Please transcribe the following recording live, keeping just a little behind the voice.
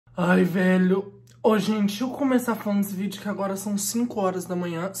Ai, velho. Ô, gente, deixa eu começar falando desse vídeo que agora são 5 horas da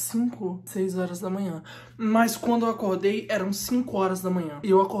manhã. 6 horas da manhã. Mas quando eu acordei, eram 5 horas da manhã. E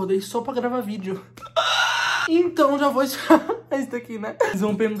eu acordei só pra gravar vídeo. Então já vou esperar isso daqui, né? Eles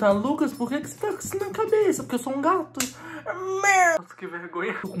vão perguntar, Lucas, por que você tá com isso na cabeça? Porque eu sou um gato. Nossa, que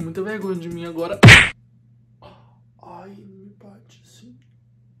vergonha. Tô com muita vergonha de mim agora. Ai, me bate assim.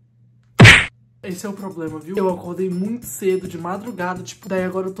 Esse é o problema, viu? Eu acordei muito cedo, de madrugada, tipo, daí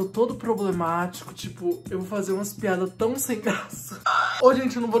agora eu tô todo problemático, tipo, eu vou fazer umas piadas tão sem graça. Ô,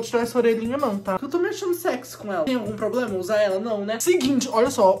 gente, eu não vou tirar essa orelhinha não, tá? Porque eu tô me achando sexy com ela. Tem algum problema usar ela? Não, né? Seguinte,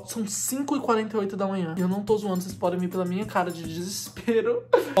 olha só, são 5h48 da manhã. E eu não tô zoando, vocês podem ver pela minha cara de desespero.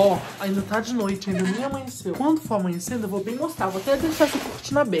 Ó, ainda tá de noite, ainda nem amanheceu. Quando for amanhecendo, eu vou bem mostrar, vou até deixar essa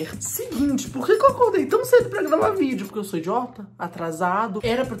cortina aberta. Seguinte, por que eu acordei tão cedo pra gravar vídeo? Porque eu sou idiota, atrasado.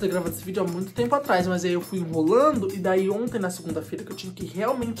 Era pra eu ter gravado esse vídeo há muito tempo atrás, mas aí eu fui enrolando. E daí ontem, na segunda-feira, que eu tinha que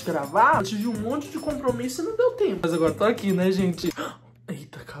realmente gravar, eu tive um monte de compromisso e não deu tempo. Mas agora tô aqui, né, gente?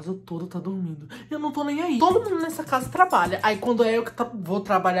 Eita, a casa toda tá dormindo. Eu não tô nem aí. Todo mundo nessa casa trabalha. Aí quando é eu que vou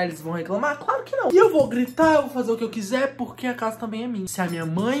trabalhar, eles vão reclamar? Claro que não. E eu vou gritar, eu vou fazer o que eu quiser, porque a casa também é minha. Se a minha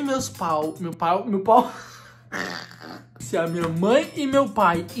mãe e meu pau... Se a minha mãe e meu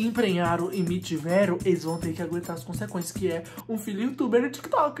pai emprenharam e me tiveram, eles vão ter que aguentar as consequências, que é um filho youtuber no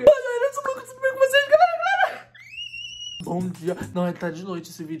TikTok. Bom dia. Não, é tá de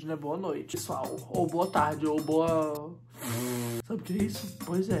noite esse vídeo, né? Boa noite, pessoal. Ou boa tarde, ou boa... Sabe o que é isso?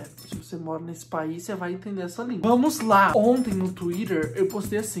 Pois é, se você mora nesse país, você vai entender essa língua. Vamos lá! Ontem no Twitter, eu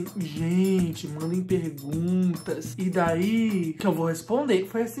postei assim, gente, mandem perguntas. E daí, que eu vou responder.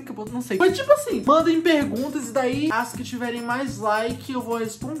 Foi assim que eu postei, não sei. Foi tipo assim, mandem perguntas e daí, as que tiverem mais like, eu vou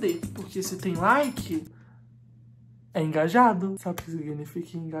responder. Porque se tem like... é engajado. Sabe o que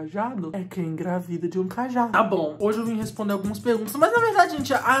significa engajado? É quem engravida de um cajado. Tá bom, hoje eu vim responder algumas perguntas, mas na verdade,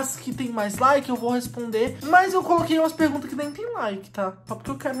 gente, as que tem mais like eu vou responder. Mas eu coloquei umas perguntas que nem tem like, tá? Só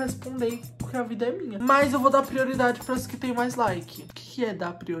porque eu quero responder, porque a vida é minha. Mas eu vou dar prioridade para as que tem mais like. O que é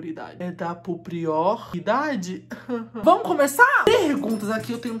dar prioridade? É dar por prioridade? Vamos começar? Perguntas.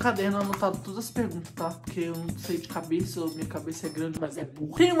 Aqui eu tenho um caderno anotado todas as perguntas, tá? Porque eu não sei de cabeça, minha cabeça é grande, mas é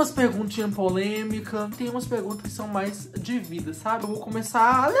burra. Tem umas perguntinhas polêmicas, tem umas perguntas que são mais de vida, sabe? Eu vou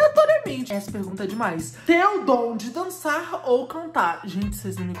começar aleatoriamente. Essa pergunta é demais. Ter o dom de dançar ou cantar? Gente,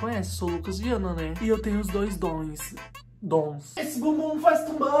 vocês não me conhecem, sou Lucas Viana, né? E eu tenho os dois dons. Esse bumbum faz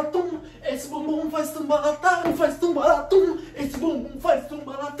tumbalatum, esse bumbum faz tumbalatum, faz tumbalatum, esse bumbum faz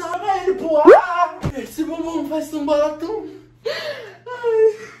tumbalatum, vai ele pro ar, esse bumbum faz tumbalatum.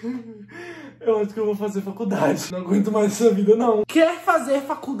 Ai... eu acho que eu vou fazer faculdade. Não aguento mais essa vida, não. Quer fazer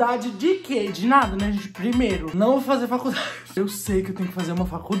faculdade de quê? De nada, né, gente? Primeiro, não vou fazer faculdade. Eu sei que eu tenho que fazer uma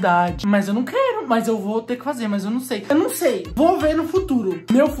faculdade, mas eu não quero. Mas eu vou ter que fazer, mas eu não sei. Eu não sei. Vou ver no futuro.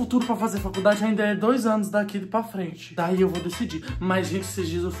 Meu futuro pra fazer faculdade ainda é 2 anos daqui pra frente. Daí eu vou decidir. Mas, gente, esses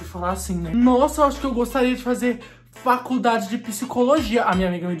dias eu fui falar assim, né? Nossa, eu acho que eu gostaria de fazer... faculdade de psicologia. A minha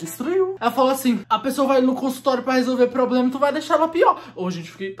amiga me destruiu. Ela falou assim, a pessoa vai no consultório pra resolver problema, tu vai deixar ela pior. Ô, gente,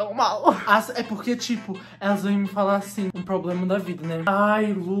 fiquei tão mal. É porque, tipo, elas vêm me falar assim, um problema da vida, né?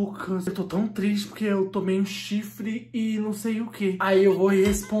 Ai, Lucas, eu tô tão triste porque eu tomei um chifre e não sei o que. Aí eu vou e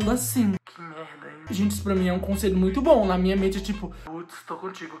respondo assim. Que merda, hein? Gente, isso pra mim é um conselho muito bom. Na minha mente é tipo, putz, tô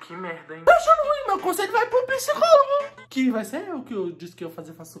contigo, que merda, hein? Tá achando ruim? Meu conselho vai pro psicólogo. Que vai ser eu que eu disse que eu ia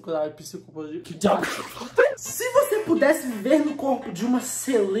fazer faculdade de psicologia. Que diabo? Se você pudesse viver no corpo de uma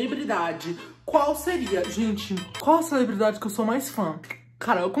celebridade, qual seria? Gente, qual a celebridade que eu sou mais fã?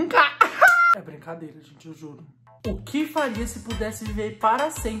 Carol com K. É brincadeira, gente, eu juro. O que faria se pudesse viver para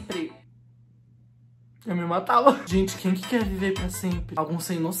sempre? Eu me matava. Gente, quem que quer viver pra sempre? Algum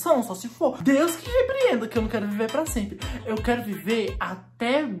sem noção, só se for. Deus que repreenda que eu não quero viver pra sempre. Eu quero viver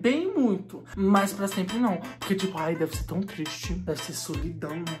até bem muito, mas pra sempre não. Porque tipo, ai, deve ser tão triste. Deve ser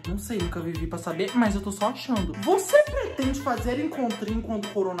solidão, né? Não sei, nunca vivi pra saber, mas eu tô só achando. Você pretende fazer encontrinho quando o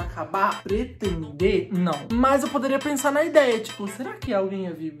corona acabar? Pretender? Não. Mas eu poderia pensar na ideia, tipo, será que alguém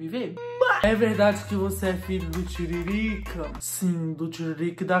ia vir me ver? É verdade que você é filho do Tiririca? Sim, do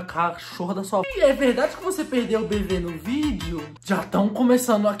Tiririca e da cachorra da sua... E é verdade que você perdeu o bebê no vídeo? Já estão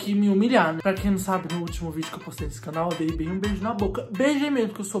começando aqui me humilhar, né? Pra quem não sabe, no último vídeo que eu postei nesse canal, eu dei bem um beijo na boca. Beijei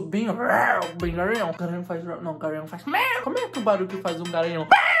mesmo, que eu sou bem garanhão. Garanhão faz... Não, garanhão faz... Como é que o barulho que faz um garanhão?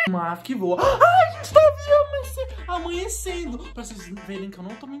 Uma ave que voa. Ai, gente, tá amanhecendo. Pra vocês verem que eu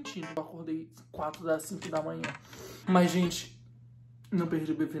não tô mentindo. Eu acordei 5 da manhã. Mas, gente... Não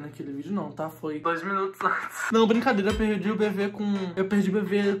perdi o bebê naquele vídeo não, tá? Foi 2 minutos antes. Não, brincadeira, eu perdi o bebê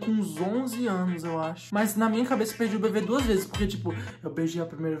com uns 11 anos, eu acho. Mas na minha cabeça eu perdi o bebê 2 vezes, porque tipo, eu beijei a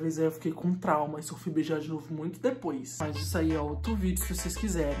primeira vez aí eu fiquei com trauma, e só fui beijar de novo muito depois. Mas isso aí é outro vídeo se vocês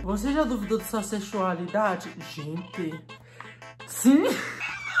quiserem. Você já duvidou da sua sexualidade? Gente, sim!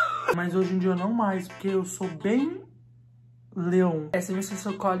 Mas hoje em dia não mais, porque eu sou bem leão. Essa é a minha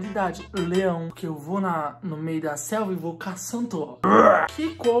sexualidade, leão. Porque eu vou no meio da selva e vou caçando.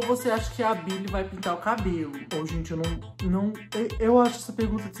 Que cor você acha que a Billy vai pintar o cabelo? Ou, gente, eu acho essa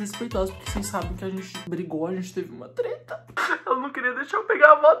pergunta desrespeitosa, porque vocês sabem que a gente brigou, a gente teve uma treta. Eu não queria deixar eu pegar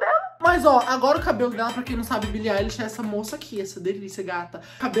a avó dela. Mas, ó, agora o cabelo dela, pra quem não sabe, Billie Eilish é essa moça aqui, essa delícia, gata.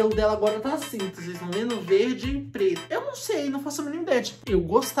 O cabelo dela agora tá assim, vocês estão vendo? Verde e preto. Eu não sei, não faço a mínima ideia. Eu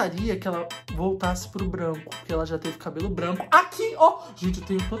gostaria que ela voltasse pro branco, porque ela já teve cabelo branco. Aqui, ó. Gente, eu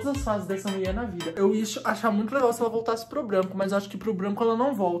tenho todas as fases dessa mulher na vida. Eu ia achar muito legal se ela voltasse pro branco, mas eu acho que pro branco ela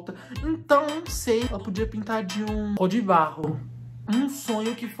não volta. Então, não sei. Ela podia pintar de um cor de barro. Um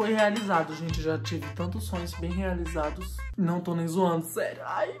sonho que foi realizado, gente. Já tive tantos sonhos bem realizados. Não tô nem zoando, sério.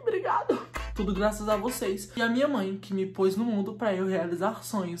 Ai, obrigado. Tudo graças a vocês. E a minha mãe, que me pôs no mundo pra eu realizar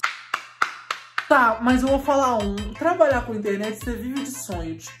sonhos. Tá, mas eu vou falar trabalhar com internet, você vive de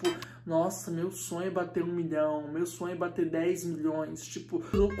sonho, tipo, nossa, meu sonho é bater 1 milhão, meu sonho é bater 10 milhões, tipo,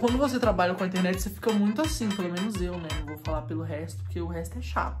 quando você trabalha com a internet, você fica muito assim, pelo menos eu, né, não vou falar pelo resto, porque o resto é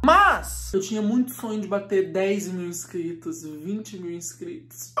chato. Mas, eu tinha muito sonho de bater 10 mil inscritos, 20 mil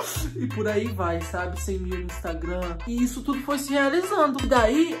inscritos, e por aí vai, sabe, 100 mil no Instagram, e isso tudo foi se realizando. E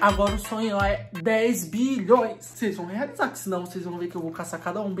daí, agora o sonho é 10 bilhões. Vocês vão realizar, que senão vocês vão ver que eu vou caçar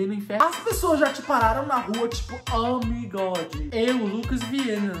cada um bem no inferno. As pessoas já te pararam na rua, tipo, oh my god, eu, Lucas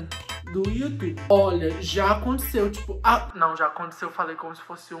Viana, do YouTube. Olha, já aconteceu, tipo... não, já aconteceu, eu falei como se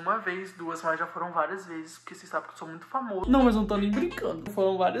fosse uma vez, 2, mas já foram várias vezes, porque vocês sabem que eu sou muito famoso. Não, mas não tô nem brincando.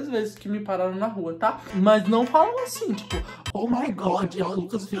 Foram várias vezes que me pararam na rua, tá? Mas não falam assim, tipo... Oh my god, é o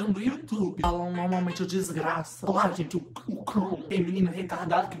Lucas Viana do YouTube. Falam normalmente o desgraça. Olá, gente, o cão, menino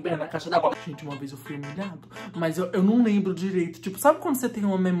retardado que bebe na caixa d'água. Gente, uma vez eu fui humilhado, mas eu não lembro direito. Tipo, sabe quando você tem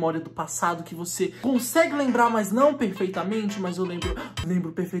uma memória do passado que você consegue lembrar, mas não perfeitamente? Mas eu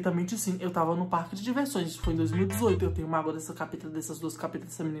lembro perfeitamente sim. Eu tava no parque de diversões, isso foi em 2018. Eu tenho mágoa dessas 2 capetas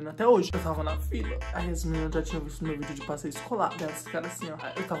dessa menina até hoje. Eu tava na fila, aí as meninas já tinham visto meu vídeo de passeio escolar. Elas ficaram assim, ó.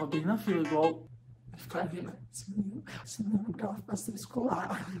 Eu tava bem na fila, igual... Ficaram rindo. Esse menino tava passeio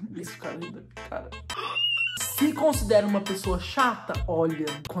escolar. Eles ficaram rindo, cara. Se considera uma pessoa chata, olha,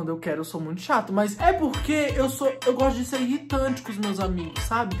 quando eu quero eu sou muito chato, mas é porque eu gosto de ser irritante com os meus amigos,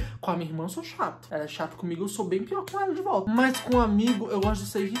 sabe? Com a minha irmã eu sou chato. Ela é chata comigo, eu sou bem pior com ela de volta. Mas com um amigo eu gosto de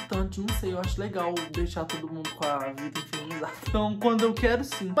ser irritante, não sei, eu acho legal deixar todo mundo com a vida infernizada. Então quando eu quero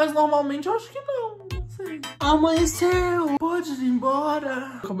sim, mas normalmente eu acho que não sei. Amanheceu, pode ir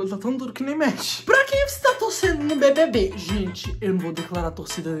embora. O cabelo tá tão duro que nem mexe. Pra quem você tá torcendo no BBB? Gente, eu não vou declarar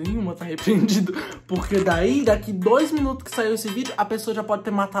torcida nenhuma, tá repreendido. Porque daqui 2 minutos que saiu esse vídeo, a pessoa já pode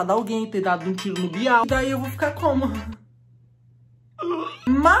ter matado alguém, ter dado um tiro no Bial. E daí eu vou ficar como?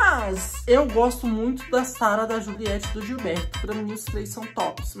 Mas eu gosto muito da Sara, da Juliette e do Gilberto. Pra mim os 3 são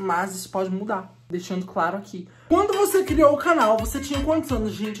tops, mas isso pode mudar. Deixando claro aqui. Quando você criou o canal, você tinha quantos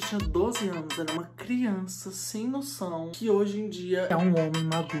anos? Gente, eu tinha 12 anos. Era uma criança sem noção, que hoje em dia é um homem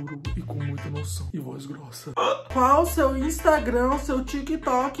maduro e com muita noção e voz grossa. Qual o seu Instagram, o seu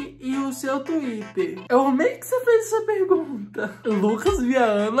TikTok e o seu Twitter? Eu amei que você fez essa pergunta. Lucas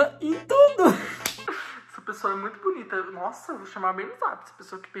Viana em tudo. Essa pessoa é muito bonita. Nossa, eu vou chamar bem no zap essa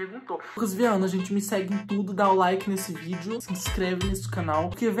pessoa que perguntou. Lucas Viana, gente, me segue em tudo, dá o like nesse vídeo, se inscreve nesse canal,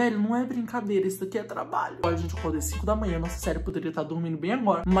 porque, velho, não é brincadeira, isso daqui é trabalho. Olha, gente, eu acordei 5 da manhã, nossa série poderia estar dormindo bem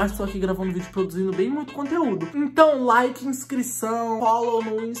agora, mas tô aqui gravando vídeo, produzindo bem muito conteúdo. Então, like, inscrição, follow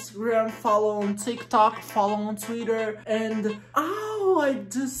no Instagram, follow on TikTok, follow on Twitter, and... Oh, I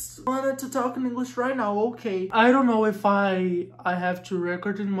just wanted to talk in English right now, okay. I don't know if I have to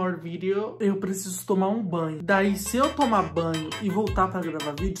record in more video. Eu preciso tomar um banho. Daí, se eu tomar banho e voltar pra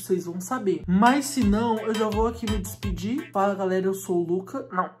gravar vídeo, vocês vão saber. Mas se não, eu já vou aqui me despedir. Fala, galera, eu sou o Luca.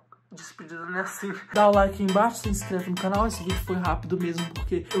 Não, despedida não é assim. Dá o like aí embaixo, se inscreve no canal. Esse vídeo foi rápido mesmo,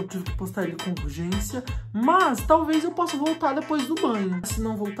 porque eu tive que postar ele com urgência. Mas talvez eu possa voltar depois do banho. Se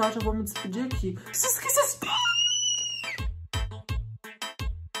não voltar, já vou me despedir aqui. Se